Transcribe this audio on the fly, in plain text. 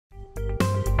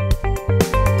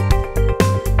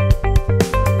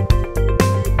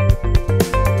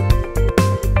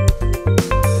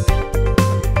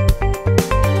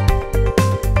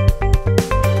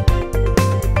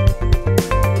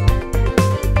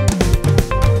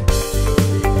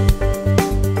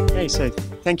so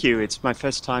thank you. It's my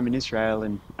first time in Israel,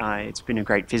 and it's been a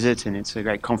great visit, and it's a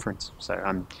great conference. So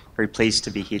I'm very pleased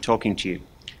to be here talking to you.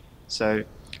 So,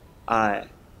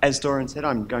 as Doran said,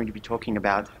 I'm going to be talking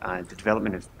about the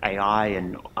development of AI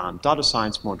and data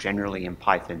science more generally in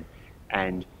Python,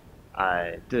 and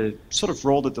the sort of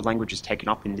role that the language has taken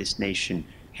up in this niche and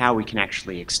how we can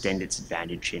actually extend its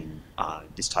advantage in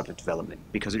this type of development,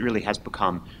 because it really has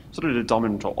become sort of the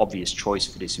dominant or obvious choice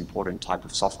for this important type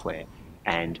of software.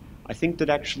 And I think that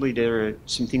actually there are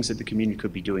some things that the community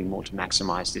could be doing more to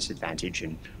maximize this advantage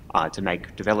and to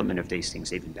make development of these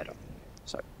things even better.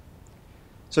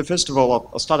 So first of all,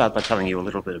 I'll start out by telling you a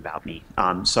little bit about me.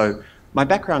 So my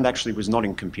background actually was not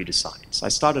in computer science. I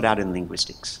started out in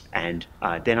linguistics, and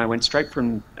then I went straight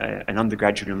from an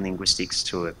undergraduate in linguistics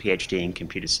to a PhD in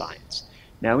computer science.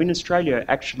 Now in Australia,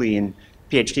 actually in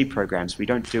PhD programs, we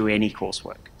don't do any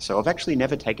coursework. So I've actually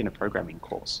never taken a programming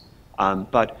course.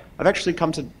 But I've actually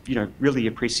come to, really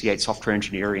appreciate software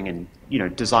engineering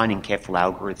and, designing careful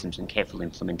algorithms and careful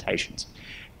implementations.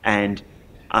 And,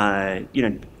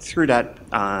 through that,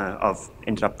 I've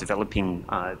ended up developing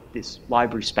this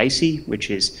library Spacey,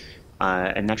 which is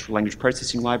a natural language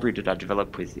processing library that I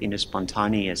developed with Ina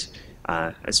Spontani as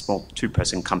a small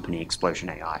two-person company, Explosion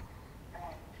AI.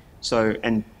 So,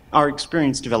 and our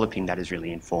experience developing that has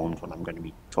really informed what I'm going to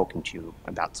be talking to you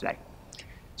about today.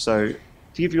 So,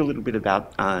 to give you a little bit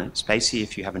about Spacey,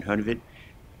 if you haven't heard of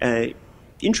it,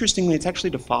 interestingly, it's actually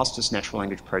the fastest natural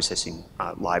language processing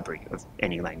library of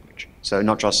any language. So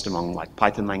not just among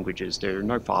Python languages, there are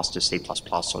no faster C++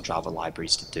 or Java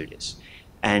libraries to do this.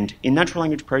 And in natural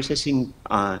language processing,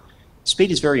 speed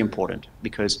is very important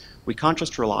because we can't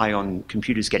just rely on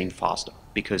computers getting faster,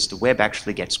 because the web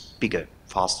actually gets bigger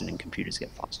faster than computers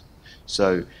get faster.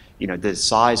 So, the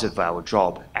size of our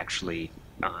job actually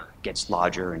gets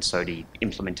larger, and so the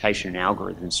implementation and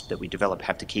algorithms that we develop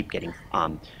have to keep getting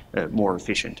more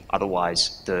efficient.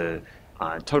 Otherwise, the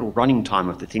total running time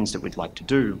of the things that we'd like to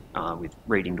do with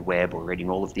reading the web or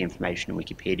reading all of the information in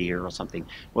Wikipedia or something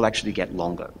will actually get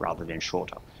longer rather than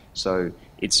shorter. So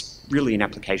it's really an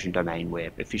application domain where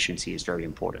efficiency is very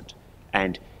important.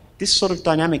 And this sort of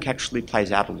dynamic actually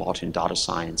plays out a lot in data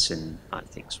science and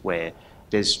things where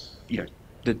there's,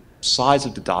 the size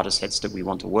of the data sets that we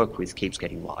want to work with keeps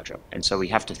getting larger. And so we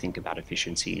have to think about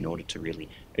efficiency in order to really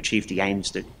achieve the aims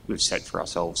that we've set for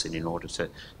ourselves and in order to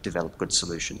develop good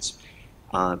solutions.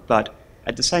 But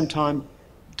at the same time,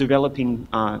 developing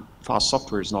fast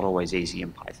software is not always easy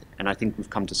in Python. And I think we've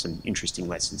come to some interesting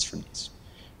lessons from this.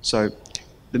 So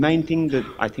the main thing that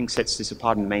I think sets this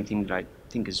apart, and the main thing that I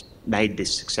think has made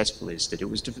this successful, is that it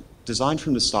was designed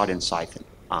from the start in Python,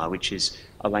 which is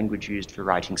a language used for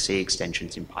writing C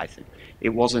extensions in Python. It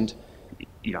wasn't,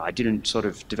 I didn't sort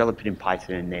of develop it in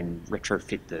Python and then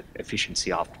retrofit the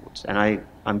efficiency afterwards. And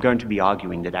I'm going to be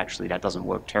arguing that actually that doesn't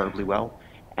work terribly well,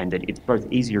 and that it's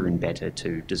both easier and better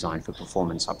to design for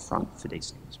performance up front for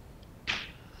these things.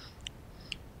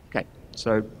 Okay,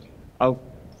 so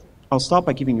I'll start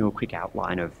by giving you a quick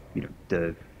outline of,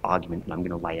 the argument that I'm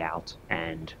going to lay out,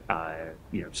 and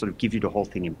sort of give you the whole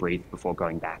thing in brief before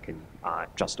going back and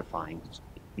justifying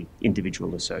the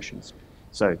individual assertions.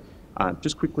 So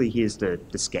just quickly, here's the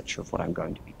sketch of what I'm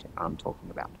going to be talking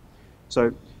about.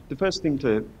 So the first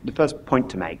point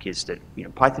to make is that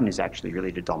Python is actually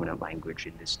really the dominant language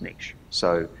in this niche.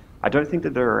 So I don't think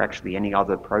that there are actually any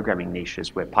other programming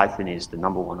niches where Python is the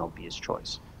 #1 obvious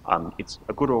choice. It's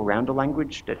a good all-rounder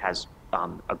language that has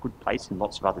a good place in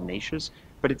lots of other niches,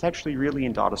 but it's actually really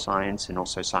in data science and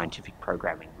also scientific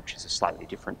programming, which is a slightly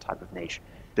different type of niche,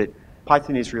 that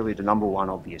Python is really the #1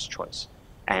 obvious choice.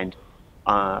 And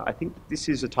I think this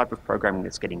is a type of programming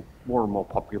that's getting more and more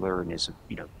popular and is,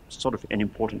 sort of an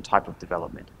important type of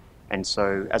development. And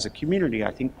so as a community,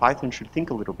 I think Python should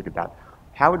think a little bit about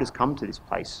how it has come to this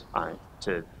place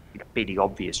to be the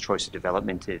obvious choice of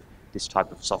development of this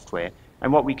type of software,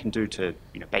 and what we can do to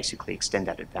basically extend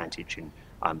that advantage and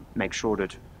make sure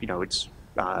that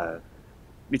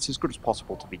it's as good as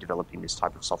possible to be developing this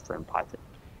type of software in Python.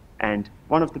 And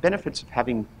one of the benefits of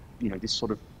having this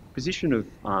sort of position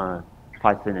of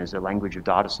Python as a language of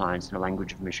data science and a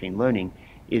language of machine learning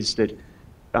is that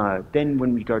then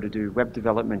when we go to do web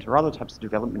development or other types of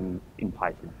development in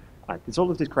Python, there's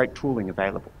all of this great tooling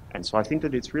available. And so I think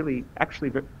that it's really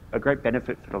actually a great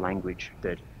benefit for the language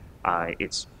that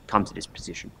it's come to this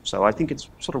position. So I think it's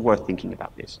sort of worth thinking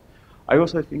about this. I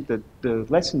also think that the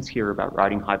lessons here about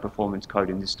writing high-performance code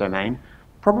in this domain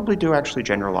probably do actually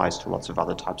generalize to lots of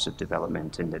other types of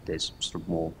development, and that there's sort of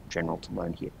more general to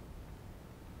learn here.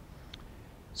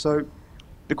 So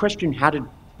the question, how did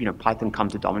Python come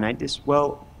to dominate this?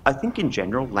 Well, I think in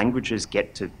general, languages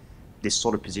get to this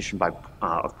sort of position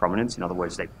of prominence. In other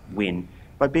words, they win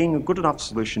by being a good enough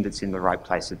solution that's in the right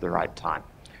place at the right time.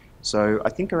 So I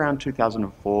think around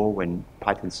 2004, when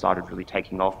Python started really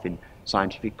taking off in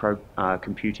scientific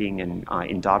computing and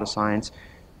in data science,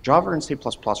 Java and C++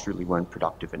 really weren't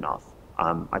productive enough.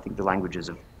 I think the languages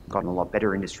have gotten a lot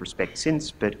better in this respect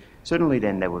since, but certainly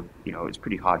then they were, it was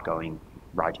pretty hard going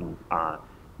writing,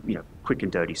 quick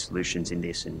and dirty solutions in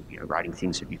this, and writing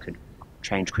things that you could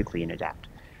change quickly and adapt.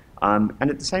 And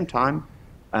at the same time,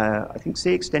 I think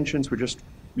C extensions were just,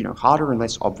 harder and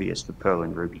less obvious for Perl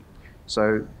and Ruby.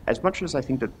 So as much as I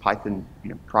think that Python,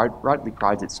 rightly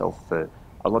prides itself for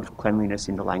a lot of cleanliness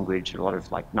in the language, a lot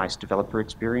of nice developer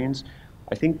experience,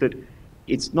 I think that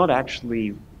it's not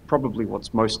actually probably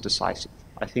what's most decisive.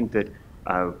 I think that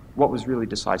what was really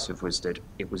decisive was that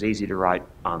it was easy to write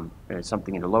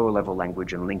something in a lower level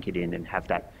language and link it in and have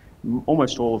that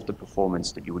almost all of the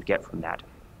performance that you would get from that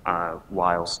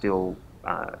while still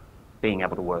being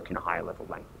able to work in a higher level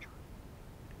language.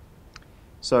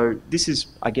 So this is,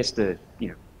 I guess, the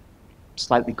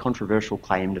slightly controversial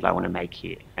claim that I want to make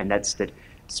here, and that's that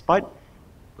despite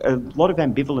a lot of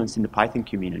ambivalence in the Python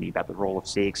community about the role of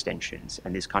C extensions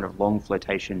and this kind of long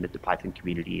flirtation that the Python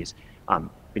community has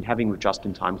been having with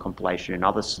just-in-time compilation and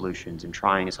other solutions, and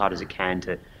trying as hard as it can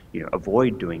to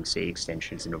avoid doing C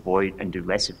extensions and avoid and do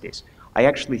less of this, I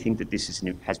actually think that this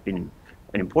has been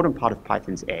an important part of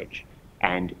Python's edge,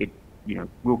 and it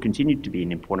will continue to be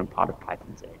an important part of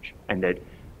Python's edge, and that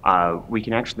we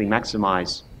can actually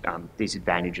maximize these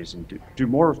advantages and do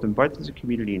more of them both as a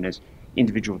community and as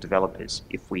individual developers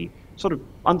if we sort of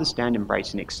understand,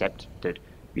 embrace, and accept that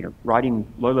writing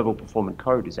low-level performant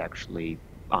code is actually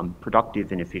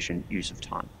productive and efficient use of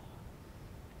time.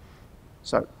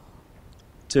 So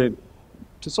to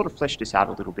sort of flesh this out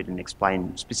a little bit and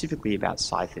explain specifically about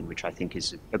Python, which I think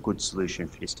is a good solution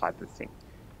for this type of thing.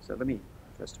 So let me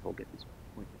first of all get this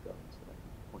pointer going so I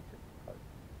can point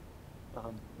to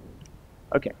code.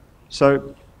 Okay,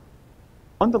 so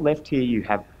on the left here you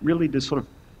have really the sort of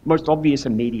most obvious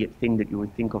immediate thing that you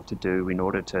would think of to do in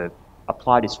order to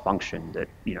apply this function that,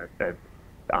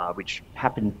 which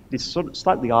happened, this sort of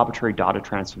slightly arbitrary data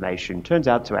transformation turns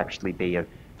out to actually be a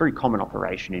very common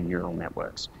operation in neural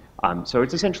networks. So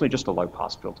it's essentially just a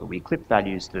low-pass filter. We clip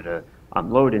values that are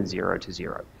lower than 0 to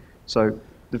 0. So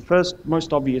the first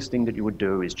most obvious thing that you would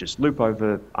do is just loop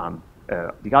over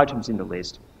the items in the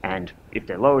list, and if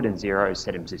they're lower than 0,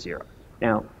 set them to 0.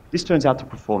 Now, this turns out to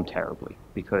perform terribly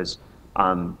because,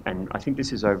 and I think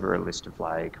this is over a list of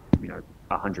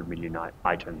 100 million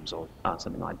items or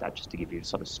something like that, just to give you a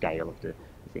sort of scale of the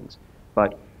things.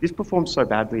 But this performs so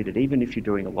badly that even if you're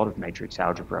doing a lot of matrix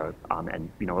algebra and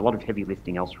a lot of heavy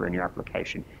lifting elsewhere in your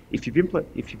application, if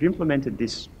you've implemented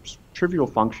this trivial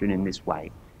function in this way,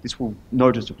 this will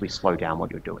noticeably slow down what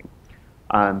you're doing.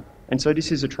 And so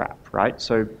this is a trap, right?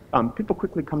 So people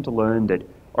quickly come to learn that,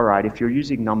 all right, if you're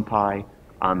using NumPy,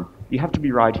 you have to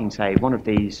be writing, say, one of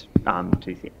these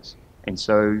two things. And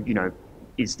so,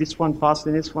 is this one faster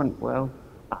than this one? Well,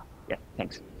 yeah,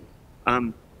 thanks.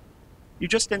 You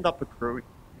just end up accruing.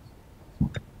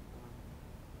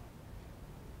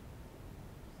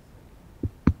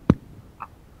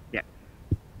 Yeah.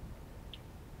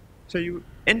 So you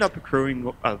end up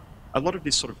accruing a lot of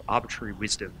this sort of arbitrary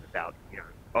wisdom about,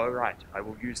 oh, right, I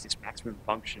will use this maximum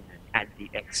function and add the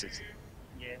x's.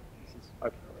 Yeah, this is,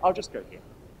 okay, I'll just go here.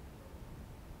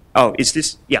 Oh, is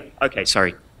this, yeah, okay,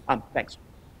 sorry. Thanks.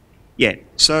 Yeah,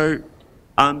 so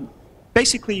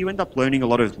basically you end up learning a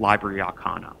lot of library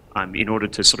arcana in order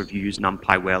to sort of use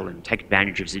NumPy well and take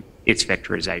advantage of its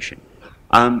vectorization.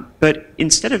 But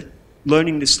instead of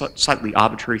learning this slightly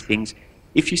arbitrary things,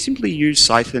 if you simply use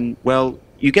Python, well,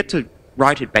 you get to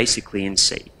write it basically in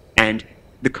C. And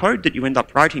the code that you end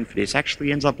up writing for this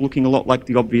actually ends up looking a lot like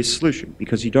the obvious solution,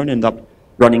 because you don't end up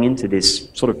running into this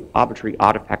sort of arbitrary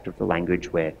artifact of the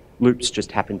language where loops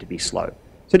just happen to be slow.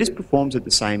 So this performs at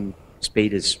the same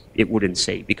speed as it would in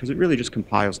C, because it really just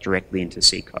compiles directly into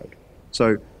C code.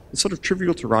 So the sort of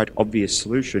trivial to write obvious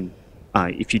solution,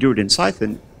 if you do it in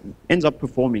Python, ends up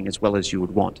performing as well as you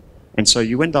would want. And so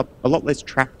you end up a lot less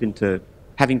trapped into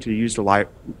having to use the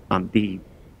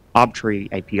arbitrary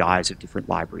APIs of different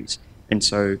libraries. And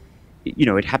so,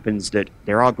 it happens that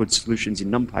there are good solutions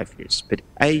in NumPy for this, but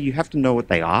A, you have to know what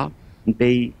they are, and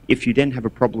B, if you then have a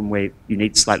problem where you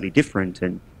need slightly different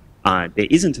and there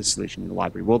isn't a solution in the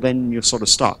library, well, then you're sort of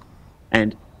stuck.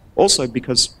 And also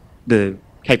because the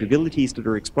capabilities that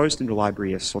are exposed in the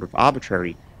library are sort of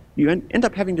arbitrary, you end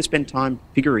up having to spend time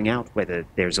figuring out whether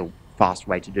there's a fast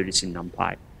way to do this in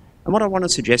NumPy. And what I want to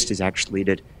suggest is actually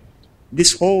that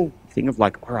this whole thing of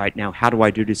like, all right, now how do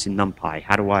I do this in NumPy?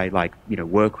 How do I like,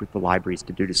 work with the libraries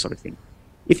to do this sort of thing?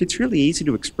 If it's really easy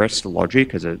to express the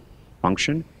logic as a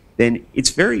function, then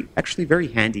it's actually very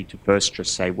handy to first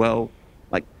just say, well,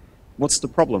 like, what's the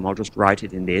problem? I'll just write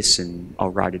it in this and I'll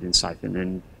write it in Python,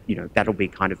 and that'll be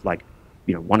kind of like,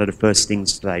 one of the first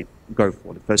things that I go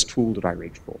for, the first tool that I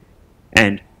reach for.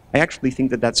 And I actually think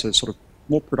that that's a sort of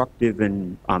more productive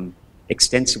and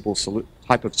extensible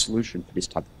type of solution for this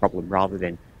type of problem, rather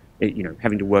than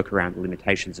having to work around the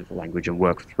limitations of the language and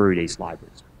work through these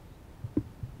libraries.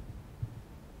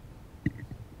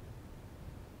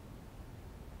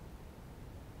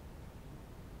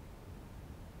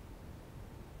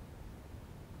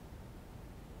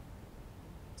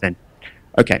 Then,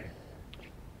 okay.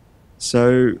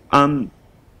 So,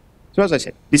 so as I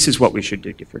said, this is what we should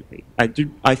do differently.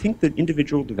 I think that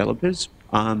individual developers,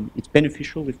 it's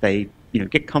beneficial if they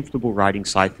get comfortable writing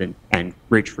Python and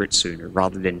reach for it sooner,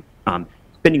 rather than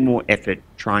spending more effort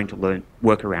trying to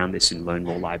work around this and learn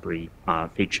more library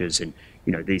features and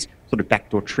these sort of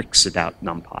backdoor tricks about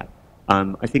NumPy.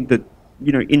 I think that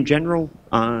in general,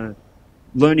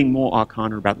 learning more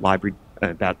arcana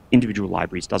about individual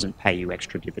libraries doesn't pay you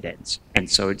extra dividends, and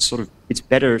so it's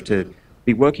better to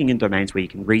be working in domains where you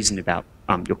can reason about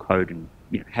your code and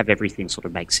have everything sort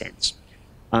of make sense.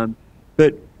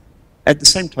 But at the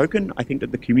same token, I think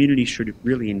that the community should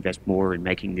really invest more in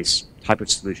making this type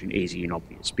of solution easy and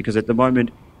obvious, because at the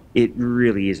moment it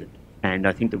really isn't, and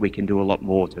I think that we can do a lot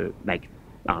more to make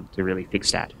to really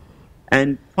fix that.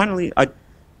 And finally, I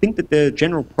think that the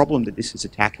general problem that this is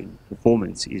attacking,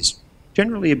 performance, is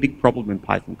generally a big problem in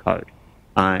Python code,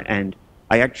 and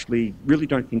I actually really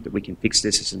don't think that we can fix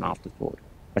this as an afterthought.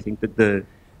 I think that the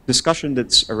discussion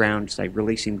that's around, say,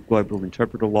 releasing global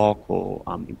interpreter lock or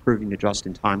improving the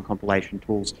just-in-time compilation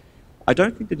tools, I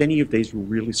don't think that any of these will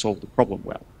really solve the problem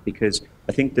well, because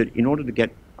I think that in order to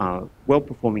get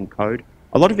well-performing code,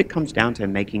 a lot of it comes down to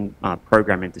making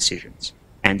programming decisions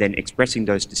and then expressing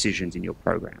those decisions in your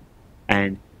program.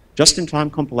 And just-in-time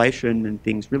compilation and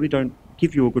things really don't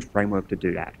give you a good framework to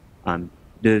do that.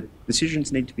 The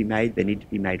decisions need to be made, they need to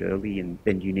be made early, and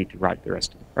then you need to write the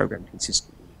rest of the program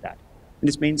consistently with that. And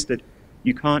this means that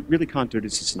you really can't do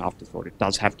this as an afterthought. It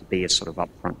does have to be a sort of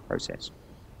upfront process.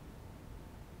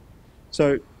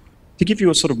 So to give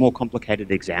you a sort of more complicated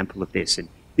example of this, and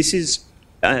this is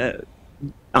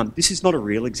not a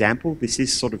real example, this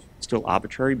is sort of still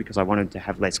arbitrary because I wanted to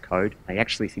have less code. I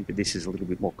actually think that this is a little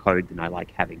bit more code than I like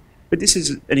having. But this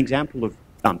is an example of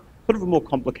sort of a more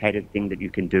complicated thing that you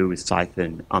can do with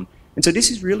Python. And so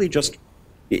this is really just,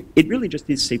 it really just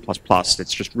is C++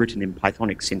 that's just written in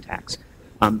Pythonic syntax.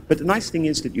 But the nice thing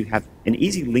is that you have an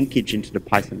easy linkage into the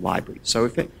Python library. So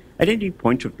if at any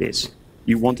point of this,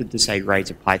 you wanted to, say,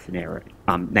 raise a Python error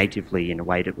natively in a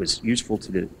way that was useful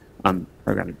to the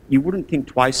programmer, you wouldn't think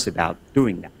twice about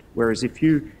doing that. Whereas if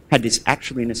you had this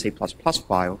actually in a C++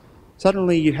 file,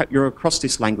 suddenly you're across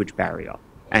this language barrier,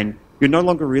 and you're no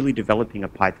longer really developing a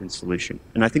Python solution.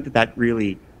 And I think that that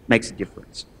really makes a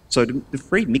difference. So the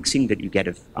free mixing that you get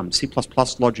of C++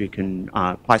 logic and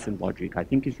Python logic, I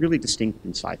think, is really distinct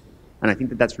in Python. And I think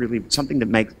that that's really something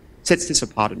that sets this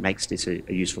apart and makes this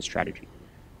a useful strategy.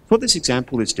 What this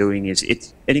example is doing is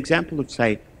it's an example of,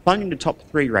 say, finding the top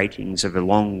 3 ratings of a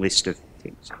long list of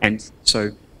things. And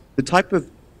so the type of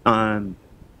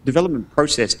development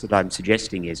process that I'm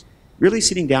suggesting is really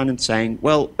sitting down and saying,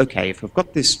 well, okay, if I've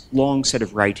got this long set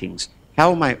of ratings,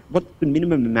 what's the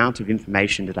minimum amount of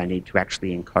information that I need to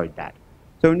actually encode that?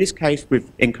 So in this case, we've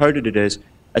encoded it as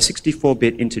a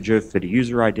 64-bit integer for the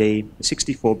user ID, a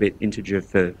 64-bit integer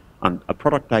for a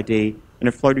product ID, and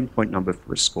a floating point number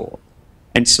for a score.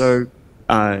 And so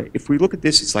if we look at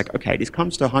this, it's like, okay, this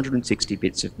comes to 160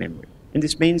 bits of memory. And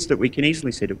this means that we can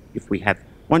easily say that if we have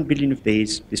 1 billion of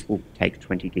these, this will take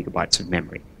 20 gigabytes of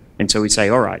memory. And so we say,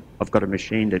 all right, I've got a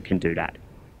machine that can do that.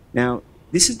 Now,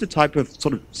 this is the type of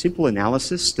sort of simple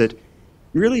analysis that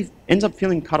really ends up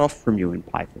feeling cut off from you in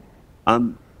Python.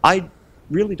 I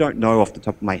really don't know off the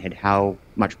top of my head how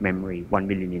much memory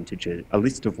a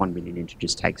list of 1 million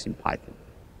integers takes in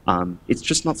Python. It's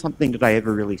just not something that I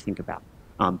ever really think about.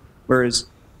 Whereas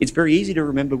it's very easy to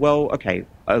remember, well, okay,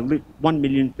 1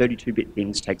 million 32-bit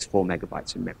things takes 4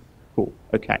 megabytes of memory. Cool,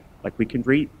 okay. Like you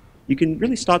can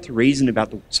really start to reason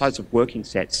about the size of working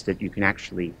sets that you can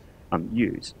actually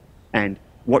use and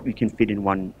what you can fit in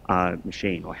one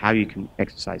machine, or how you can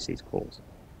exercise these calls.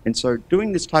 And so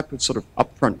doing this type of sort of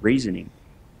upfront reasoning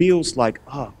feels like,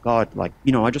 oh God, like,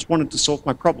 I just wanted to solve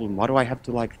my problem. Why do I have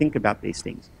to like think about these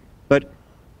things? But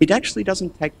it actually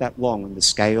doesn't take that long on the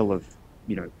scale of,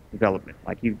 development.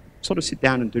 Like you sort of sit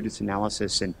down and do this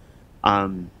analysis, and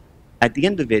at the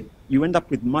end of it, you end up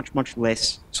with much, much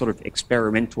less sort of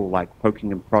experimental, like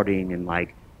poking and prodding and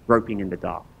like groping in the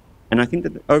dark. And I think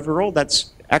that overall,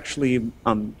 that's actually,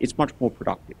 it's much more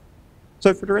productive.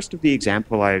 So for the rest of the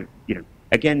example,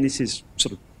 again, this is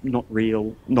sort of not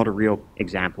a real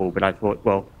example, but I thought,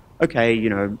 well, okay,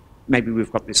 maybe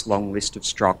we've got this long list of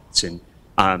structs and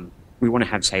we want to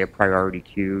have, say, a priority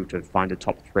queue to find the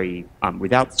top three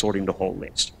without sorting the whole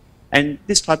list. And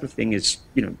this type of thing is,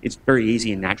 it's very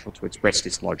easy and natural to express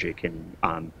this logic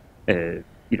and,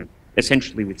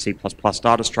 essentially with C++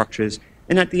 data structures.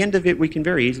 And at the end of it, we can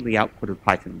very easily output a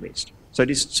Python list. So it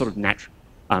is sort of natural.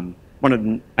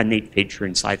 A neat feature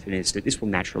in Cython is that this will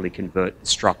naturally convert the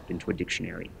struct into a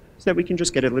dictionary. So that we can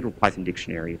just get a little Python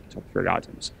dictionary of the top three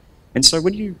items. And so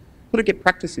when you sort of get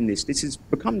practice in this,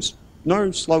 becomes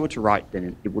no slower to write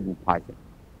than it would in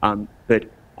Python. But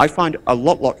I find a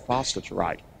lot faster to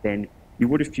write than you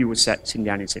would if you were sitting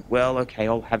down and said, well, okay,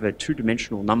 I'll have a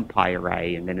two-dimensional NumPy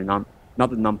array and then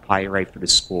another NumPy array for the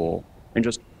score, and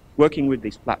just working with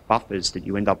these flat buffers that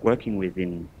you end up working with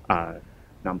in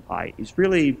NumPy is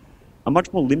really a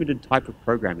much more limited type of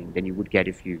programming than you would get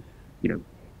if you,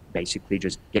 basically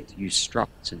just get to use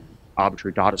structs and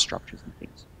arbitrary data structures and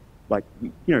things. Like,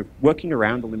 working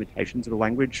around the limitations of a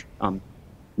language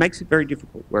makes it very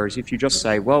difficult. Whereas if you just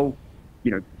say, well,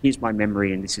 here's my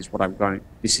memory and this is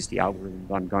the algorithm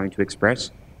that I'm going to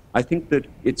express, I think that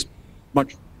it's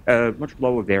much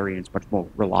lower variance, much more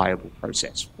reliable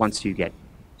process once you get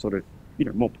sort of,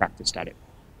 more practiced at it.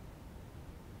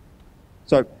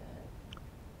 So,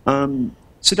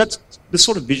 so that's the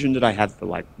sort of vision that I have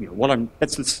for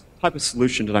that's the type of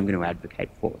solution that I'm going to advocate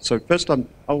for. So first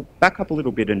I'll back up a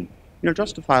little bit and,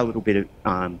 justify a little bit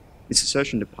of this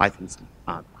assertion that Python's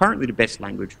currently the best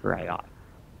language for AI.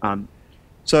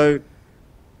 So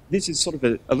this is sort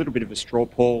of a little bit of a straw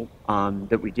poll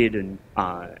that we did in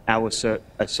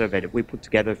a survey that we put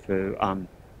together for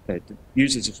the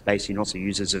users of Spacie and also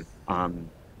users of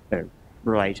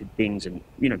related things and,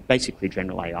 basically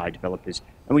general AI developers.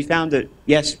 And we found that,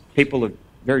 yes, people are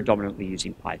very dominantly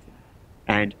using Python.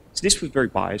 And so this was very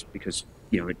biased because,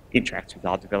 it interacts with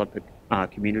our developer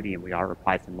community and we are a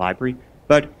Python library.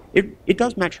 But it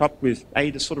does match up with,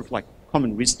 the sort of like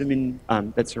common wisdom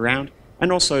that's around,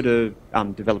 and also the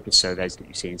developer surveys that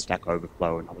you see in Stack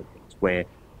Overflow and other things, where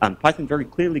Python very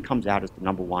clearly comes out as the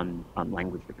 #1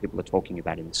 language that people are talking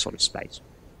about in this sort of space.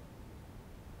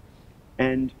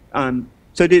 And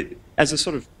so as a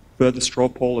sort of further straw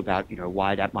poll about,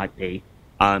 why that might be,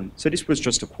 so this was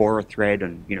just a Quora thread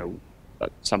and,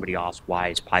 somebody asked, why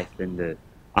is Python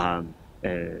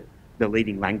the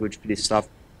leading language for this stuff?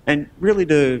 And really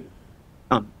the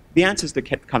answers that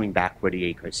kept coming back were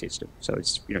the ecosystem. So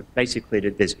it's, basically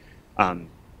that there's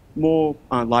more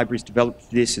libraries developed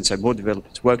for this, and so more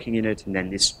developers working in it, and then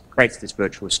this creates this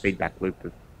virtuous feedback loop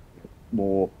of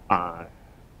more,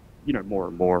 more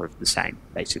and more of the same,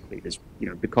 basically. There's,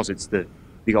 because it's the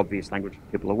obvious language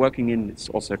that people are working in, it's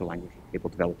also the language that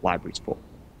people develop libraries for.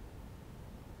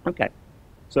 Okay,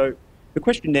 so the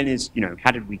question then is,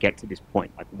 how did we get to this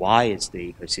point? Like, why is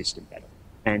the ecosystem better?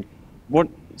 And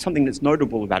something that's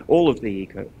notable about all of this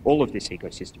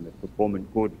ecosystem of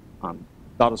performant good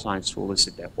data science tools is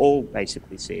that they're all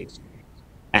basically C extensions.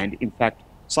 And in fact,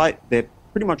 they're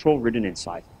pretty much all written in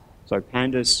Cython. So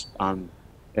Pandas,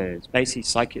 Spacie,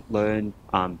 scikit-learn,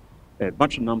 a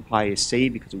bunch of NumPy is C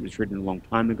because it was written a long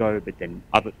time ago, but then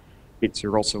other bits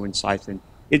are also in Cython.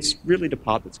 It's really the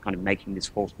part that's kind of making this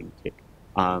whole thing tick.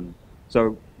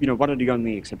 So, one of the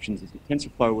only exceptions is that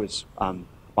TensorFlow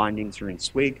bindings are in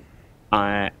Swig,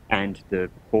 and the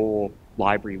core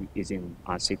library is in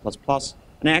C++.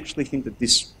 And I actually think that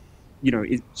this,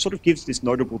 it sort of gives this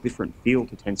notable different feel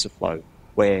to TensorFlow,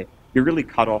 where you're really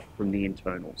cut off from the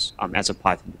internals as a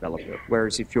Python developer.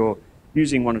 Whereas if you're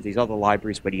using one of these other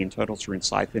libraries where the internals are in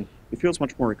Cython, it feels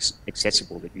much more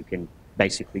accessible that you can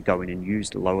basically go in and use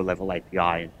the lower level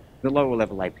API, and the lower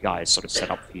level API is sort of set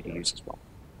up for you to use as well.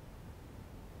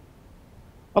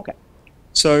 Okay,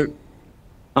 so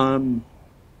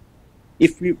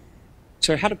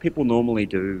so how do people normally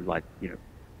do, like,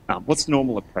 what's the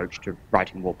normal approach to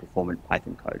writing more performant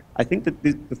Python code? I think that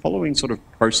the following sort of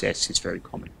process is very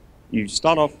common. You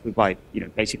start off by,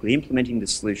 basically implementing the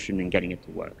solution and getting it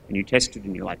to work. And you test it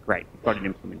and you're like, great, I've got an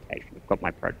implementation, I've got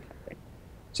my prototype thing.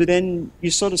 So then you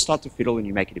sort of start to fiddle and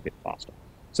you make it a bit faster.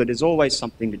 So there's always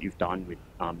something that you've done with,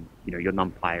 your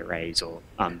NumPy arrays or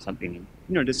something,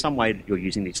 there's some way that you're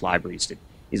using these libraries that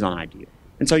is unideal.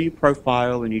 And so you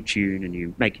profile and you tune and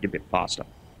you make it a bit faster.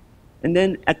 And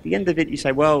then at the end of it, you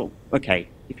say, well, okay,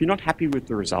 if you're not happy with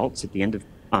the results at the end of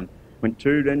point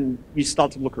 2, then you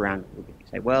start to look around a little bit. You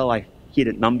say, well, I hear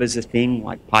that numbers are a thing,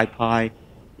 like PyPy,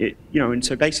 and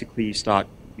so basically you start,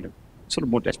 sort of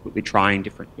more desperately trying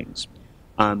different things.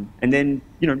 And then,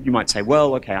 you might say,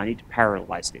 well, okay, I need to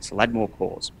parallelize this. I'll add more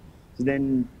cores. So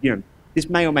then, this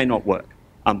may or may not work.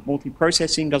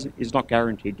 Multiprocessing is not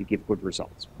guaranteed to give good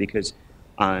results because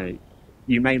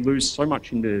you may lose so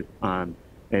much into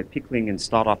pickling and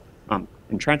startup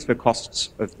and transfer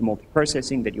costs of the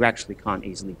multiprocessing that you actually can't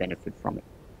easily benefit from it.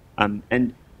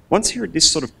 And once you're at this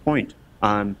sort of point,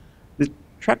 the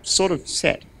trap's sort of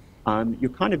set.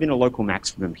 You're kind of in a local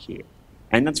maximum here.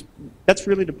 And that's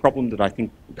really the problem that I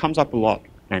think comes up a lot,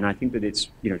 and I think that it's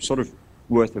sort of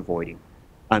worth avoiding.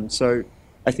 So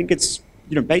I think it's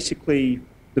basically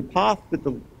the path that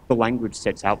the language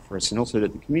sets out for us, and also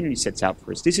that the community sets out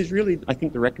for us. This is really, I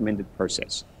think, the recommended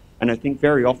process, and I think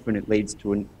very often it leads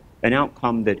to an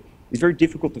outcome that is very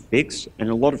difficult to fix, and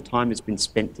a lot of time has been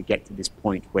spent to get to this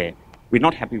point where we're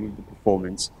not happy with the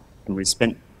performance, and we've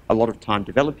spent a lot of time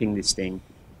developing this thing,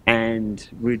 and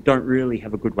we don't really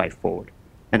have a good way forward.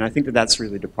 And I think that that's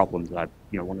really the problem that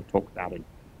I want to talk about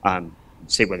and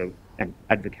see whether and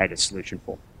advocate a solution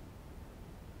for.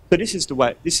 So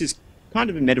this is kind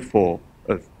of a metaphor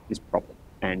of this problem,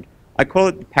 and I call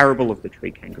it the parable of the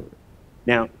tree kangaroo.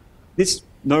 Now, this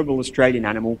noble Australian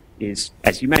animal is,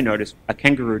 as you may notice, a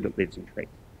kangaroo that lives in trees.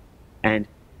 And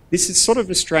this is sort of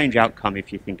a strange outcome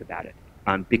if you think about it,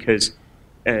 because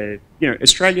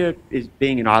Australia, is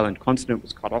being an island continent,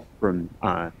 was cut off from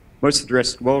most of the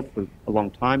rest of the world for a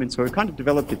long time, and so it kind of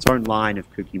developed its own line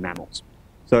of kooky mammals.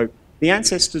 So the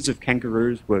ancestors of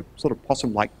kangaroos were sort of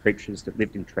possum-like creatures that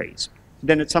lived in trees.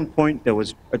 Then at some point there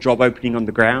was a job opening on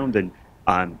the ground, and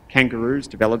kangaroos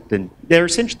developed, and they're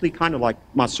essentially kind of like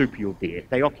marsupial deer.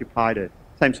 They occupy the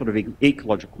same sort of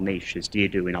ecological niche as deer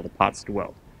do in other parts of the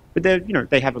world. But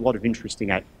they have a lot of interesting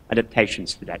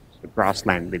adaptations for that sort of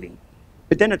grassland living.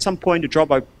 But then at some point a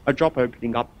job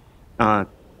opening up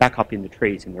back up in the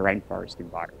trees in the rainforest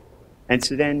environment. And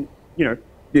so then,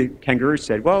 the kangaroo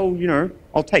said, well,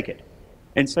 I'll take it.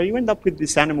 And so you end up with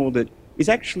this animal that is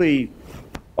actually,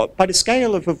 by the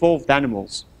scale of evolved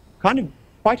animals, kind of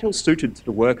quite ill-suited to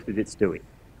the work that it's doing.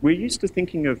 We're used to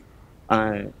thinking of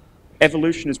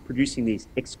evolution as producing these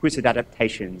exquisite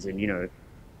adaptations and,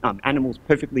 animals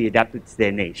perfectly adapted to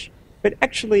their niche. But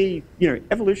actually,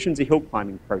 evolution's a hill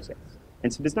climbing process.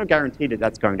 And so there's no guarantee that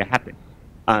that's going to happen.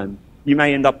 You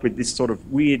may end up with this sort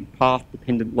of weird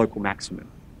path-dependent local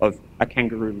maximum of a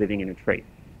kangaroo living in a tree.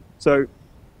 So,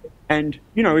 and,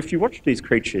 if you watch these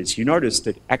creatures, you notice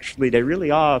that actually they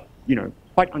really are,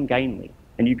 quite ungainly.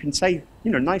 And you can say,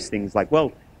 nice things like,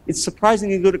 well, it's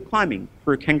surprisingly good at climbing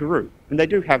for a kangaroo. And they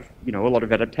do have, a lot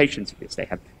of adaptations for this. They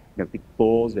have, big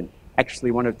claws, and actually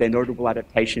one of their notable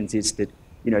adaptations is that,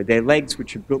 their legs,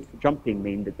 which are built for jumping,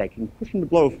 mean that they can cushion the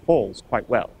blow of falls quite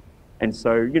well. And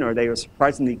so, they are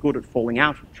surprisingly good at falling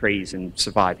out of trees and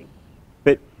surviving.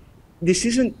 But this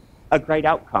isn't a great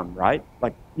outcome, right?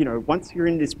 Like, once you're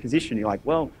in this position, you're like,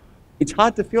 well, it's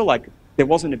hard to feel like there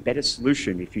wasn't a better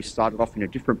solution if you started off in a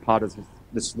different part of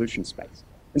the solution space.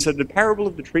 And so the parable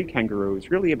of the tree kangaroo is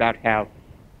really about how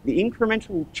the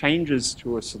incremental changes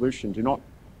to a solution do not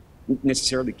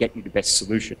necessarily get you the best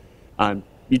solution.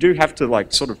 You do have to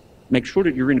sort of make sure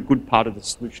that you're in a good part of the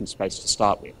solution space to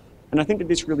start with. And I think that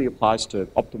this really applies to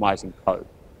optimizing code.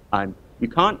 You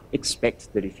can't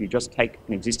expect that if you just take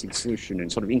an existing solution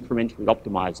and sort of incrementally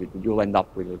optimize it, that you'll end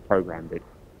up with a program that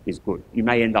is good. You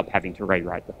may end up having to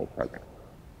rewrite the whole program.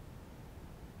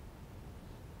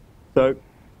 So,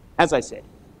 as I said,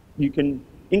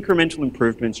 incremental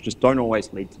improvements just don't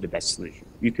always lead to the best solution.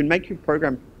 You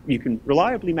can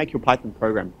reliably make your Python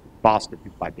program faster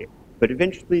bit by bit, but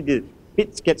eventually the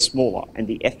bits get smaller and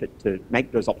the effort to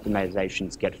make those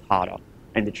optimizations get harder.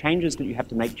 And the changes that you have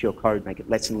to make to your code make it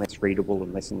less and less readable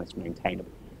and less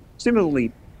maintainable.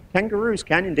 Similarly, kangaroos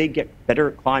can indeed get better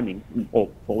at climbing or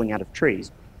falling out of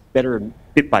trees, better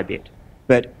bit by bit.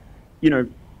 But,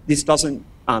 this doesn't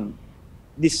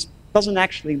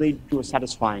actually lead to a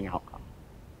satisfying outcome.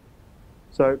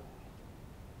 So,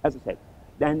 as I said,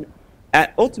 then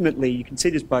ultimately you can see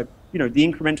this by, the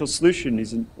incremental solution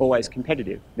isn't always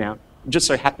competitive. Now, it just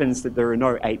so happens that there are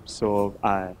no apes or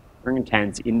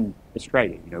orangutans in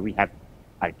Australia. We have,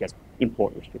 I guess,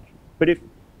 import restrictions. But if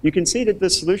you can see that the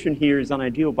solution here is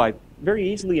unideal by very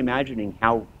easily imagining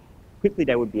how quickly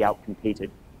they would be outcompeted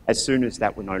as soon as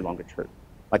that were no longer true.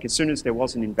 Like as soon as there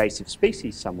was an invasive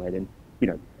species somewhere, then,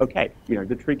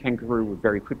 the tree kangaroo would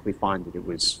very quickly find that it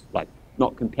was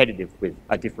not competitive with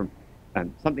a different,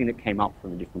 something that came up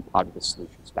from a different part of the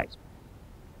solution space.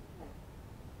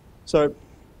 So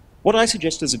what I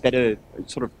suggest is a better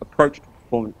sort of approach to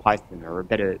performant Python, or a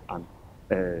better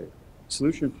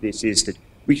solution for this is that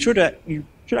you should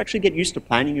actually get used to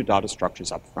planning your data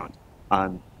structures up front.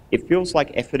 It feels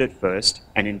like effort at first,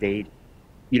 and indeed,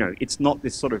 it's not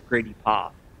this sort of greedy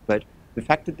path, but the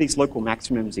fact that these local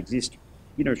maximums exist,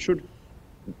 should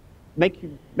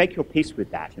make your peace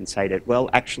with that and say that, well,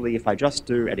 actually, if I just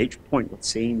do at each point what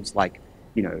seems like,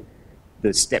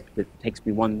 the step that takes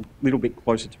me one little bit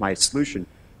closer to my solution,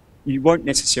 you won't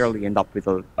necessarily end up with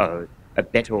a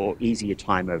better or easier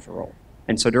time overall.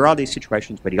 And so there are these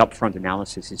situations where the upfront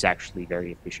analysis is actually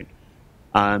very efficient.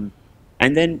 And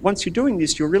then once you're doing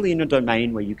this, you're really in a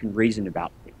domain where you can reason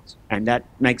about things, and that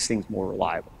makes things more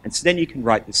reliable. And so then you can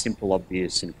write the simple,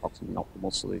 obvious, and approximate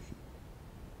optimal solution.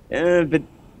 But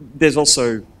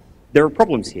there are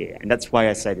problems here, and that's why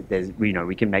I say that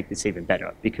we can make this even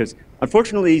better. Because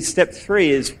unfortunately, step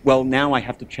 3 is, well, now I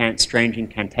have to chant strange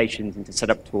incantations into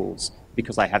setup tools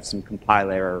because I have some compile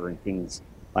error and things.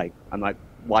 I'm like,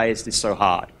 why is this so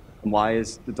hard? And why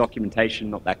is the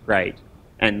documentation not that great?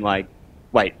 And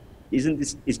wait, is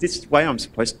this the way I'm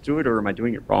supposed to do it, or am I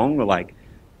doing it wrong? Or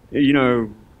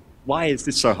why is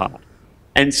this so hard?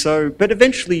 And so, but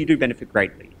eventually you do benefit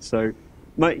greatly. So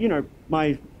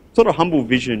my sort of humble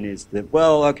vision is that,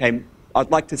 well, okay, I'd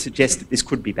like to suggest that this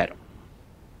could be better.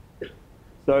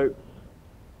 So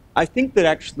I think that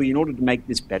actually, in order to make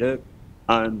this better,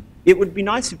 it would be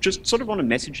nice if just sort of on a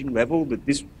messaging level that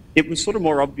it was sort of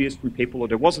more obvious from people, or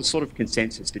there was a sort of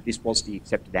consensus that this was the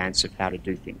accepted answer for how to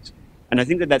do things. And I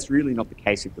think that that's really not the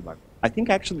case at the moment. I think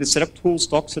actually the setup tools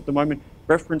docs at the moment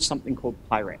reference something called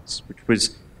Pyrex, which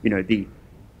was, the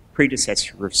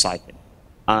predecessor of Python.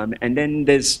 And then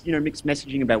there's, mixed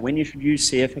messaging about when you should use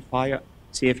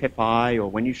CFFI or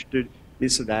when you should do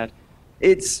this or that.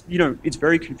 It's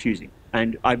very confusing.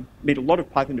 And I meet a lot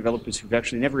of Python developers who've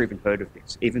actually never even heard of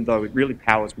this, even though it really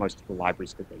powers most of the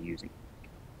libraries that they're using.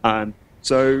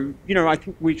 So, I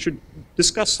think we should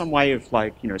discuss some way of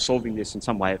solving this and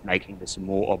some way of making this a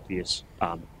more obvious,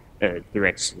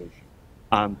 direct solution.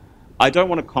 I don't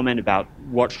want to comment about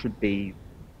what should be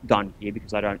done here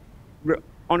because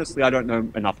honestly, I don't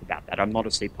know enough about that. I'm not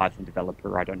a C Python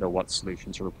developer. I don't know what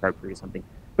solutions are appropriate or something.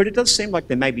 But it does seem like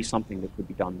there may be something that could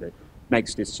be done that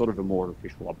makes this sort of a more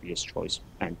official, obvious choice.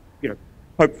 And,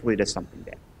 hopefully there's something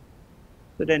there.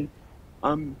 So then,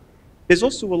 there's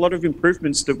also a lot of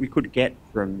improvements that we could get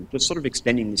from just sort of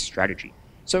extending this strategy.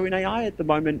 So in AI at the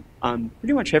moment,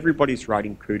 pretty much everybody's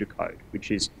writing CUDA code, which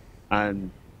is,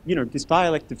 this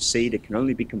dialect of C that can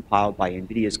only be compiled by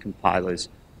NVIDIA's compilers,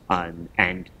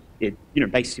 and it,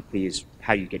 basically is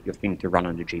how you get your thing to run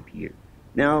on the GPU.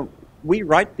 Now, we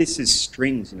write this as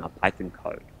strings in our Python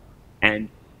code, and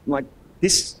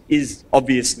this is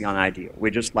obviously unideal.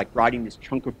 We're just writing this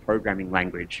chunk of programming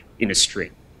language in a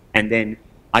string, and then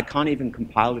I can't even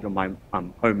compile it on my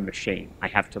home machine. I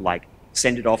have to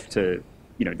send it off to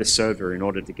the server in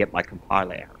order to get my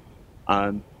compile error.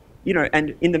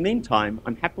 And in the meantime,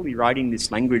 I'm happily writing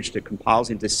this language that compiles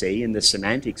into C, and the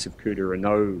semantics of CUDA are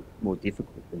no more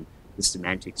difficult than the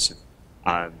semantics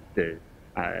of the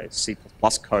C++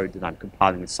 code that I'm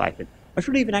compiling with Python. I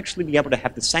should even actually be able to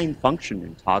have the same function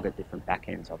and target different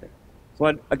backends of it.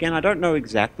 So again, I don't know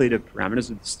exactly the parameters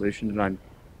of the solution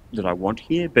that I want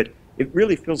here, but it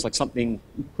really feels like something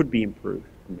could be improved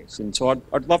from this. And so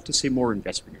I'd love to see more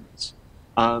investment in this.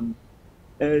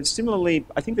 Similarly,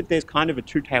 I think that there's kind of a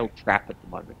two-tailed trap at the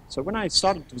moment. So when I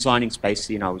started designing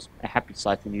Spacey and I was a happy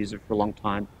Python user for a long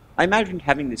time, I imagined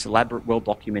having this elaborate,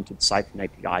 well-documented Python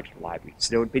API to the library.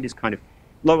 So there would be this kind of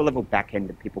lower-level backend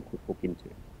that people could hook into.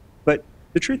 But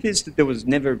the truth is that there was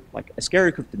never a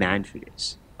skerrick of demand for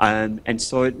this. And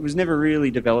so it was never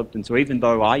really developed. And so even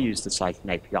though I use the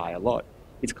Python API a lot,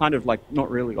 it's kind of not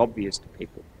really obvious to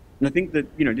people. And I think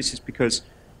that, this is because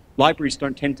libraries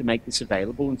don't tend to make this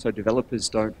available, and so developers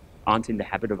aren't in the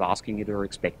habit of asking it or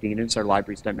expecting it, and so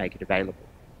libraries don't make it available.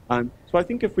 So I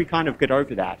think if we kind of get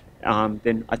over that,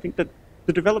 then I think that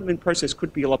the development process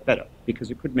could be a lot better, because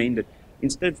it could mean that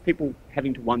instead of people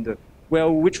having to wonder,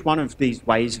 well, which one of these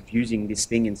ways of using this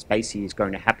thing in Spacey is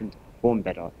going to happen to perform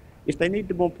better, if they need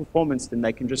the more performance, then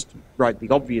they can just write the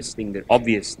obvious thing that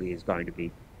obviously is going to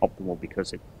be optimal,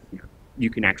 because you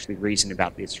can actually reason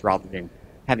about this rather than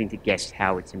having to guess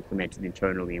how it's implemented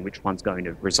internally and which one's going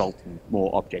to result in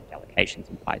more object allocations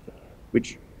in Python,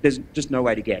 which there's just no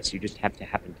way to guess. You just have to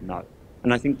happen to know.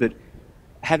 And I think that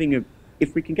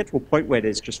if we can get to a point where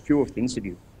there's just fewer things that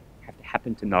you have to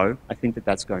happen to know, I think that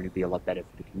that's going to be a lot better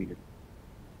for the community.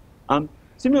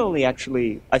 Similarly,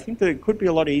 actually, I think that it could be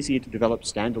a lot easier to develop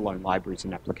standalone libraries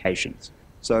and applications.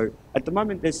 So at the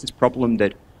moment, there's this problem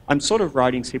that I'm sort of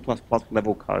writing C++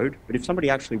 level code, but if somebody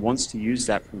actually wants to use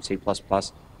that from C++,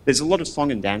 there's a lot of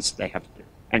song and dance that they have to do.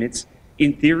 And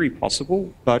in theory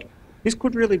possible, but this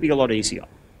could really be a lot easier.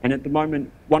 And at the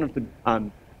moment, one of the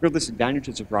real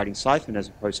disadvantages of writing Python as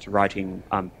opposed to writing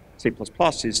C++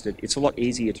 is that it's a lot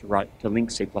easier to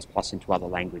link C++ into other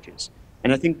languages.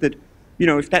 And I think that,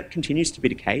 if that continues to be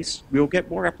the case, we'll get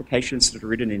more applications that are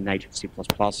written in native C++,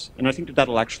 and I think that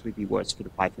that'll actually be worse for the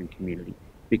Python community,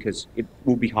 because it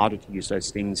will be harder to use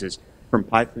those things as from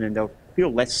Python, and they'll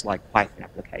feel less like Python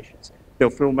applications. They'll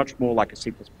feel much more like a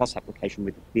C++ application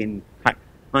with a thin,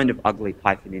 kind of ugly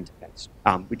Python interface,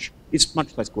 which is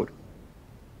much less good.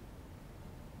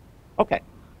 Okay,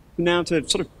 now to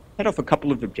sort of head off a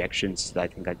couple of objections that I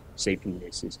think I see from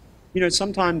this is,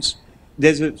 sometimes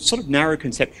there's a sort of narrow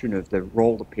conception of the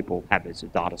role that people have as a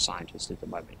data scientist at the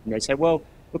moment. And they say, well,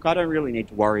 look, I don't really need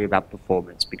to worry about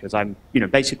performance because I'm,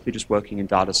 basically just working in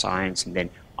data science, and then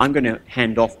I'm going to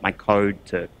hand off my code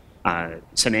to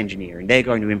some engineer, and they're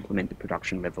going to implement the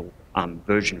production level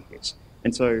version of this.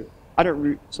 And so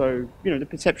the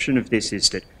perception of this is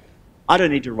that I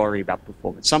don't need to worry about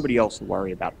performance. Somebody else will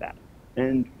worry about that.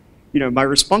 And, my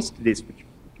response to this, which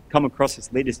could come across as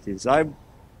elitist, is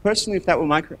personally, if that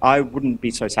were I wouldn't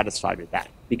be so satisfied with that,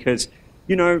 because,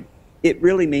 it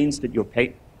really means that you're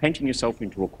painting yourself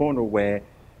into a corner where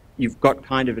you've got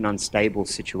kind of an unstable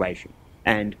situation.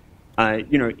 And,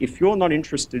 if you're not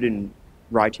interested in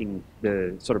writing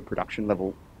the sort of production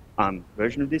level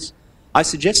version of this, I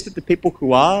suggest that the people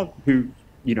who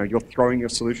you're throwing your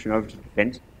solution over to the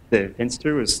fence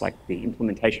to as like the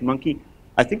implementation monkey,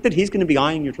 I think that he's going to be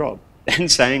eyeing your job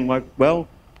and saying, like, well,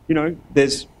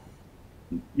 there's,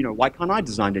 why can't I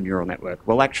design a neural network?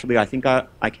 Well, actually, I think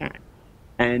I can.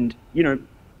 And,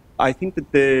 I think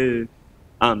that the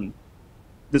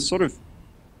sort of,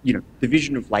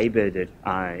 division of labor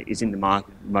that is in the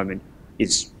market at the moment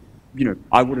is,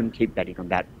 I wouldn't keep betting on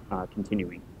that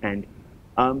continuing. And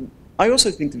I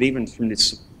also think that even from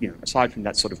this, aside from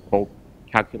that sort of core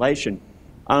calculation,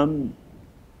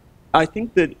 I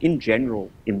think that in general,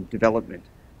 in development,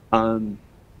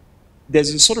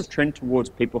 there's a sort of trend towards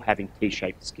people having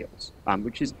T-shaped skills,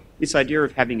 which is this idea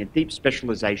of having a deep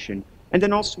specialization and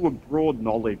then also a broad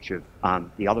knowledge of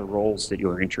the other roles that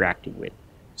you're interacting with.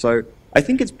 So I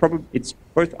think it's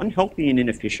both unhealthy and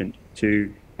inefficient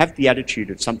to have the attitude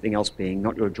of something else being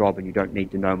not your job and you don't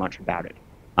need to know much about it.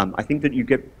 I think that you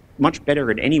get much better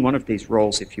at any one of these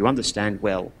roles if you understand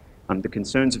well the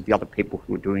concerns of the other people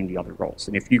who are doing the other roles.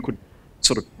 And if you could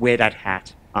sort of wear that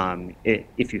hat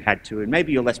if you had to, and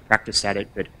maybe you're less practiced at it,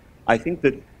 but I think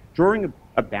that drawing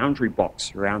a boundary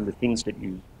box around the things that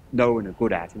you know and are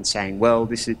good at and saying, well,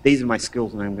 these are my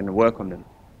skills and I'm going to work on them,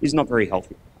 is not very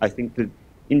healthy. I think that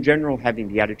in general, having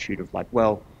the attitude of like,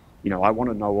 well, I want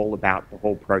to know all about the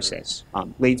whole process,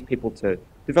 leads people to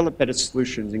develop better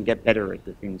solutions and get better at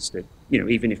the things that,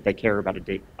 even if they care about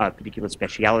a particular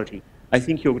speciality, I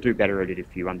think you'll do better at it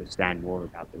if you understand more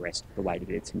about the rest of the way that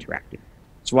it's interactive.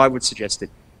 So I would suggest that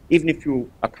even if you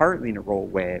are currently in a role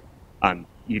where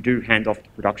you do hand off to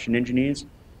production engineers,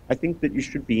 I think that you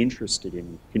should be interested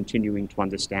in continuing to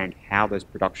understand how those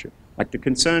the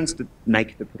concerns that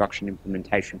make the production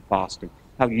implementation fast, and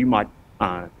how you might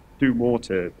do more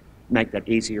to make that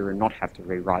easier and not have to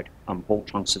rewrite whole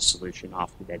chunks of solution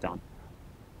after they're done.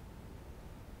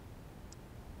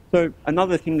 So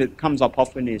another thing that comes up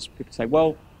often is people say,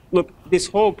 well, look, this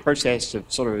whole process of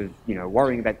sort of,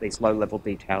 worrying about these low-level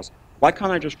details, why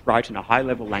can't I just write in a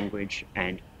high-level language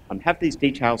and have these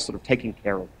details sort of taken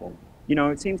care of for me?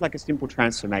 It seems like a simple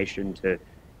transformation to,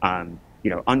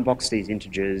 unbox these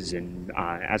integers, and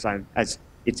as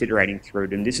it's iterating through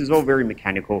them, this is all very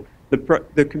mechanical.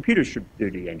 The computer should do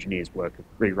the engineer's work of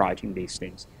rewriting these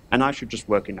things, and I should just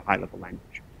work in a high-level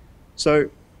language. So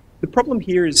the problem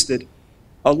here is that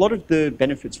a lot of the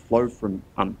benefits flow from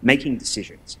making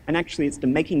decisions. And actually, it's the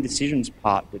making decisions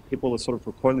part that people are sort of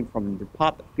recoiling from. And the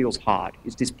part that feels hard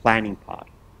is this planning part.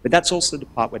 But that's also the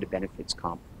part where the benefits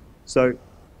come. So,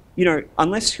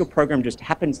 unless your program just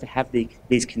happens to have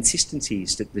these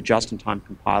consistencies that the just-in-time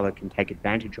compiler can take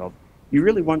advantage of, you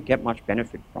really won't get much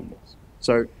benefit from this.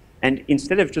 So, and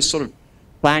instead of just sort of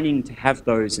planning to have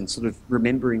those and sort of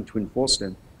remembering to enforce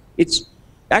them, it's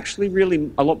actually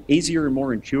really a lot easier and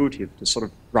more intuitive to sort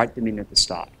of write them in at the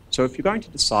start. So if you're going to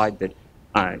decide that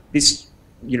this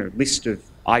list of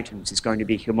items is going to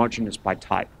be homogeneous by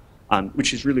type,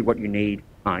 which is really what you need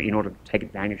in order to take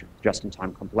advantage of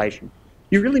just-in-time compilation,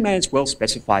 you really may as well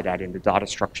specify that in the data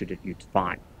structure that you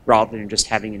define, rather than just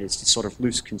having it as this sort of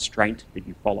loose constraint that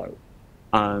you follow.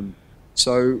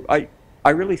 So I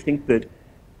really think that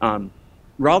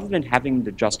rather than having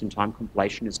the just-in-time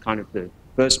compilation as kind of the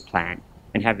first plan,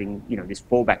 and having this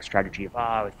fallback strategy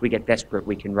of, if we get desperate,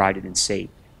 we can write it in C.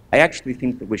 I actually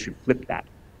think that we should flip that.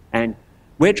 And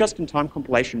where just-in-time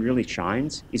compilation really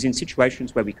shines is in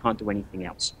situations where we can't do anything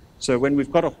else. So when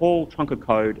we've got a whole chunk of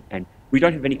code and we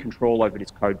don't have any control over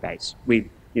this code base,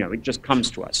 it just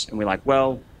comes to us and we're like,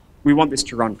 well, we want this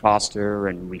to run faster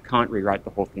and we can't rewrite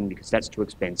the whole thing because that's too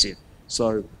expensive.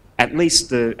 So at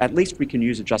least we can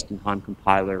use a just-in-time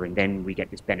compiler and then we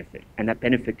get this benefit. And that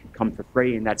benefit can come for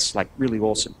free and that's like really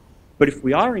awesome. But if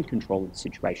we are in control of the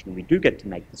situation and we do get to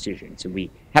make decisions and we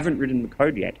haven't written the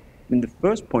code yet, then the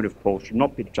first point of call should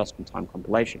not be the just-in-time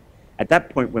compilation. At that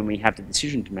point when we have the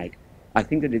decision to make, I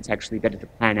think that it's actually better to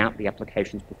plan out the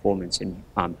application's performance and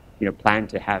plan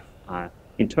to have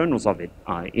internals of it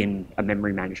in a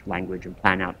memory-managed language and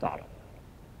plan out data.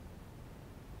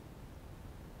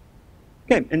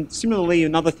 Okay, and similarly,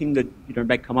 another thing that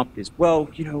may come up is, well,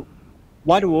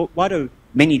 why do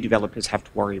many developers have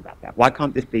to worry about that? Why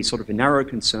can't this be sort of a narrow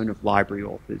concern of library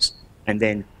authors, and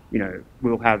then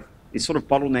we'll have these sort of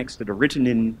bottlenecks that are written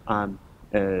in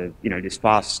this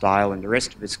fast style, and the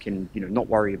rest of us can not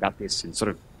worry about this and sort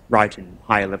of write in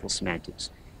higher level semantics.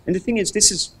 And the thing is,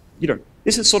 this is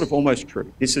sort of almost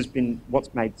true. This has been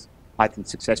what's made Python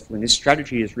successful, and this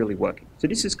strategy is really working. So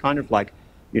this is kind of like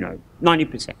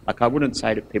 90%. Like I wouldn't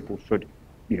say that people should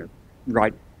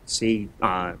write C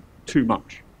too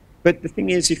much. But the thing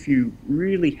is, if you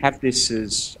really have this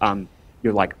as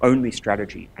your only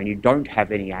strategy and you don't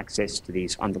have any access to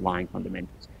these underlying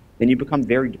fundamentals, then you become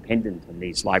very dependent on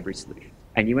these library solutions.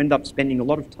 And you end up spending a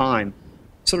lot of time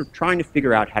sort of trying to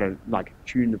figure out how to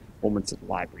tune the performance of the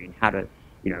library and how to,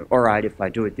 all right, if I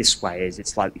do it this way, is it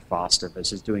slightly faster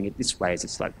versus doing it this way, is it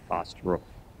slightly faster? Or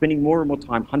spending more and more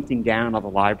time hunting down other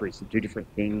libraries to do different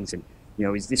things and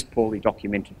is this poorly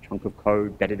documented chunk of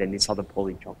code better than this other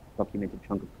poorly documented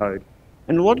chunk of code?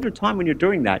 And a lot of the time when you're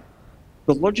doing that,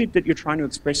 the logic that you're trying to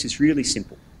express is really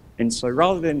simple. And so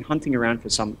rather than hunting around for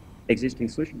some existing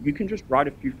solution, you can just write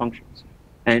a few functions.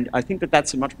 And I think that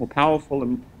that's a much more powerful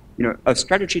and a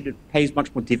strategy that pays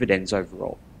much more dividends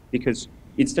overall. Because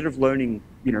instead of learning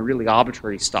really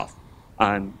arbitrary stuff,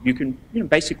 you can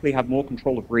basically have more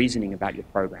control of reasoning about your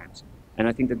programs. And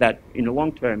I think that that, in the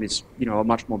long term, is a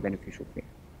much more beneficial thing.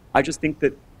 I just think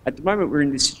that at the moment we're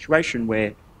in this situation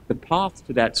where the path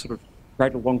to that sort of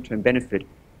greater long-term benefit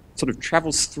sort of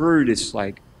travels through this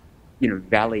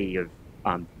valley of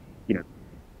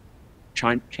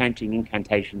chanting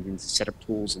incantations into setup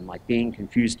tools and being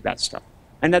confused about stuff.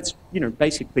 And that's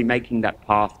basically making that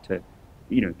path to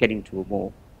getting to a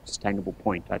more sustainable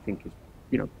point, I think, is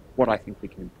what I think we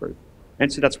can improve.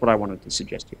 And so that's what I wanted to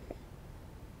suggest here.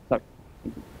 So,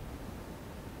 thank you.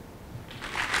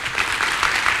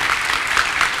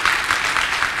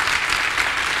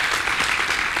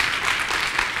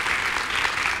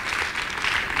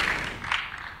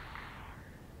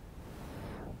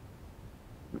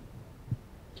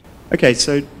 Okay,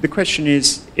 so the question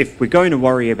is, if we're going to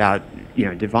worry about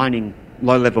defining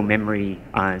low-level memory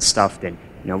stuff, then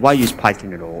why use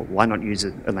Python at all? Why not use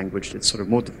a language that's sort of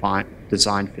more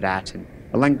designed for that, and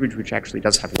a language which actually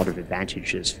does have a lot of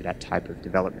advantages for that type of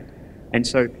development? And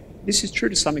so this is true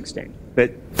to some extent,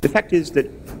 but the fact is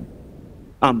that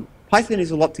Python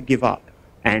is a lot to give up,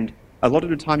 and a lot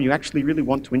of the time you actually really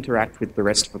want to interact with the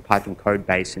rest of a Python code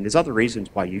base, and there's other reasons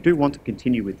why you do want to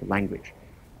continue with the language.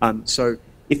 So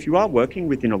if you are working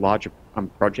within a larger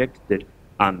project that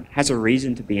has a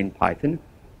reason to be in Python,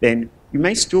 then you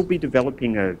may still be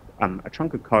developing a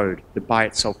chunk of code that by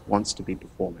itself wants to be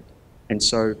performant. And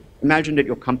so imagine that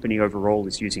your company overall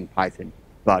is using Python,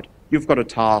 but you've got a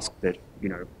task that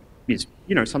is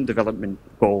some development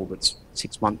goal that's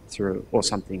 6 months or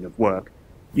something of work.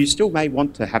 You still may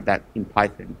want to have that in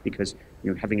Python because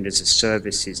having it as a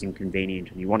service is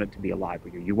inconvenient, and you want it to be a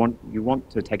library. You want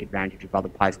to take advantage of other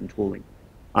Python tooling.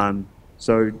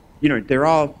 So there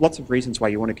are lots of reasons why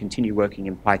you want to continue working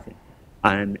in Python,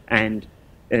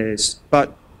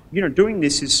 but doing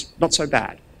this is not so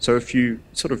bad. So if you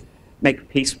sort of make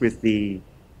peace with the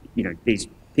these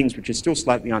things which are still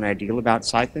slightly unideal about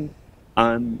Python,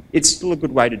 it's still a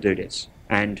good way to do this,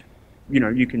 and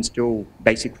you can still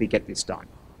basically get this done.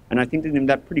 And I think that in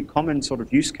that pretty common sort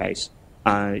of use case,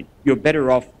 you're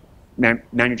better off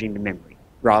managing the memory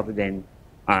rather than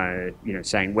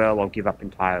saying, well, I'll give up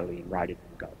entirely and write it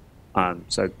and go.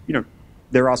 So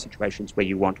there are situations where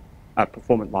you want a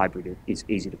performant library that is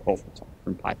easy to call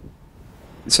from Python.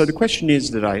 So the question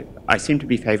is that I seem to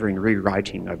be favoring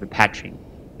rewriting over patching.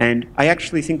 And I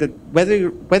actually think that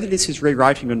whether this is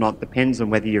rewriting or not depends on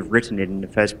whether you've written it in the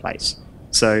first place.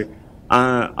 So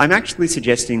I'm actually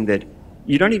suggesting that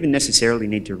you don't even necessarily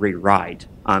need to rewrite.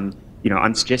 I'm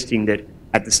suggesting that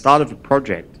at the start of a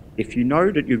project, if you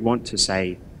know that you want to,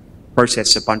 say,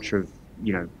 process a bunch of,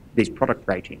 these product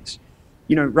ratings.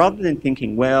 Rather than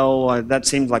thinking, well, that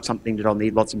seems like something that I'll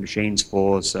need lots of machines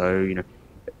for, so,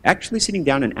 actually sitting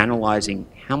down and analyzing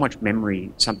how much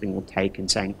memory something will take and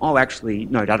saying, oh, actually,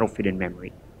 no, that'll fit in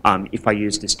memory if I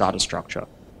use this data structure.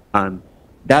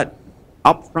 That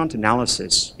upfront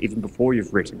analysis, even before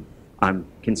you've written,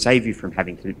 can save you from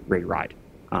having to rewrite.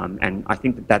 And I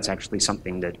think that that's actually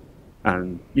something that,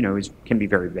 can be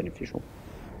very beneficial.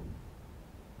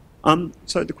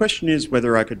 So the question is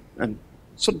whether I could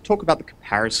sort of talk about the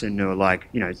comparison or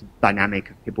the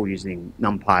dynamic of people using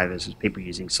NumPy versus people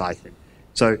using Python.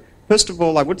 So first of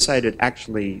all, I would say that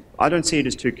actually, I don't see it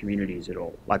as two communities at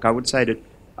all. I would say that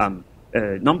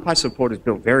NumPy support is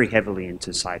built very heavily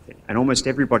into Python, and almost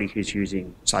everybody who's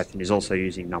using Python is also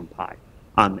using NumPy.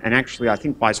 And actually, I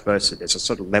think vice versa, there's a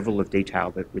sort of level of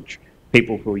detail that which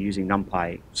people who are using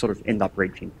NumPy sort of end up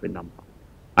reaching for NumPy.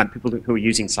 And people who are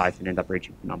using Python end up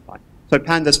reaching for NumPy. So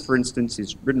Pandas, for instance,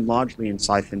 is written largely in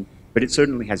Python, but it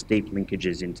certainly has deep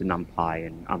linkages into NumPy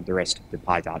and the rest of the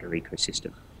PyData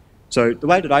ecosystem. So the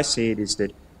way that I see it is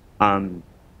that I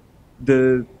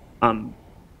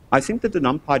think that the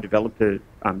NumPy developer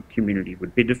community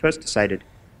would be the first to say that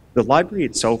the library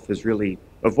itself has really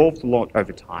evolved a lot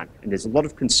over time, and there's a lot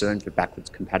of concern for backwards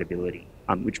compatibility,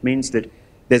 which means that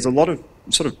there's a lot of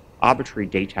sort of arbitrary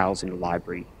details in the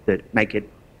library that make it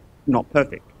not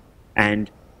perfect. And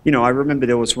I remember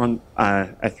there was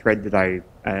a thread that I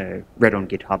read on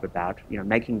GitHub about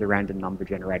making the random number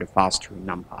generator faster in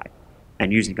NumPy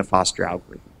and using a faster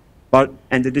algorithm.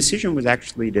 And the decision was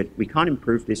actually that we can't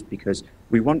improve this because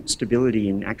we want stability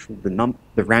in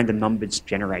the random numbers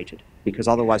generated, because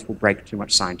otherwise we'll break too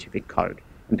much scientific code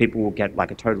and people will get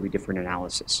a totally different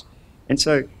analysis. And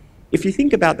so if you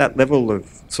think about that level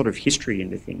of sort of history in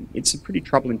the thing, it's a pretty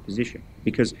troubling position,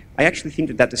 because I actually think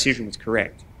that that decision was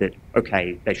correct, that,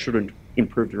 okay, they shouldn't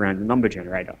improve the random number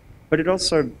generator. But it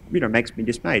also, makes me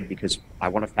dismayed because I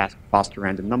want a faster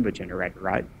random number generator,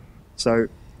 right? So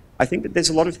I think that there's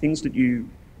a lot of things that you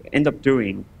end up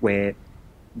doing where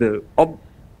the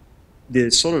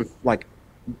sort of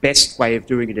best way of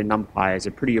doing it in NumPy is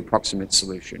a pretty approximate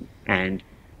solution. And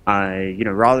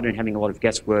rather than having a lot of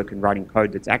guesswork and writing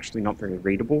code that's actually not very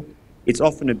readable, it's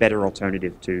often a better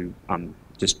alternative to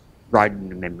just write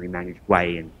in a memory managed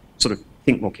way and sort of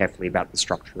think more carefully about the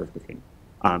structure of the thing,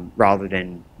 rather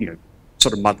than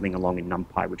sort of muddling along in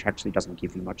NumPy, which actually doesn't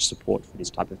give you much support for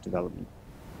this type of development.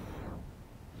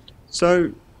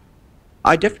 So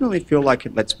I definitely feel like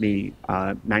it lets me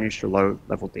manage the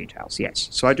low-level details, yes.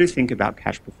 So I do think about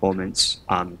cache performance.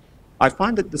 I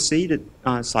find that the C that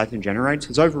Python generates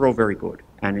is overall very good,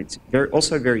 and it's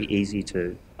also very easy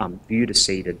to view the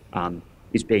C that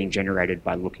is being generated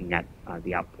by looking at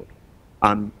the output.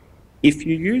 If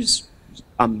you use,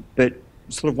 but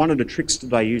sort of one of the tricks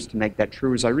that I use to make that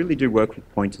true is I really do work with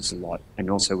pointers a lot, and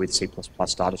also with C++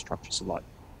 data structures a lot.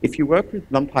 If you work with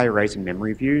NumPy arrays and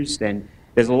memory views, then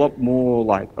there's a lot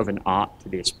more of an art to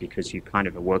this, because you kind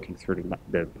of are working through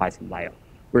the Python layer.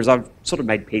 Whereas I've sort of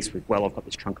made peace with, well, I've got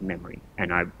this chunk of memory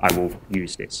and I will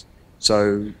use this.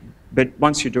 So, but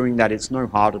once you're doing that, it's no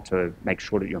harder to make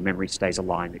sure that your memory stays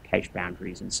aligned at cache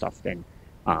boundaries and stuff than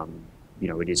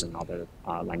it is in other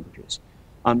languages.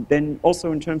 Then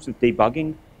also in terms of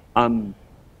debugging,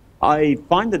 I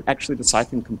find that actually the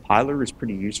Python compiler is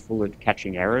pretty useful at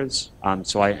catching errors.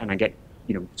 So I get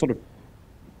sort of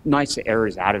nicer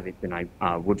errors out of it than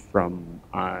I would from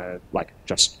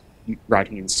just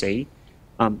writing in C.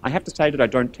 I have to say that I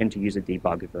don't tend to use a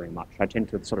debugger very much. I tend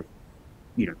to sort of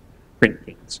print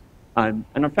things. And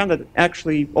I found that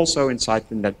actually also in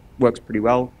Python that works pretty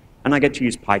well. And I get to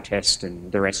use PyTest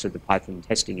and the rest of the Python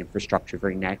testing infrastructure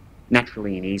very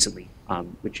naturally and easily,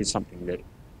 which is something that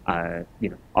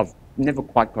I've never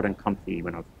quite gotten comfy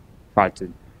when I've tried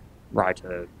to write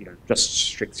a just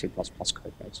strict C++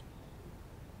 code base.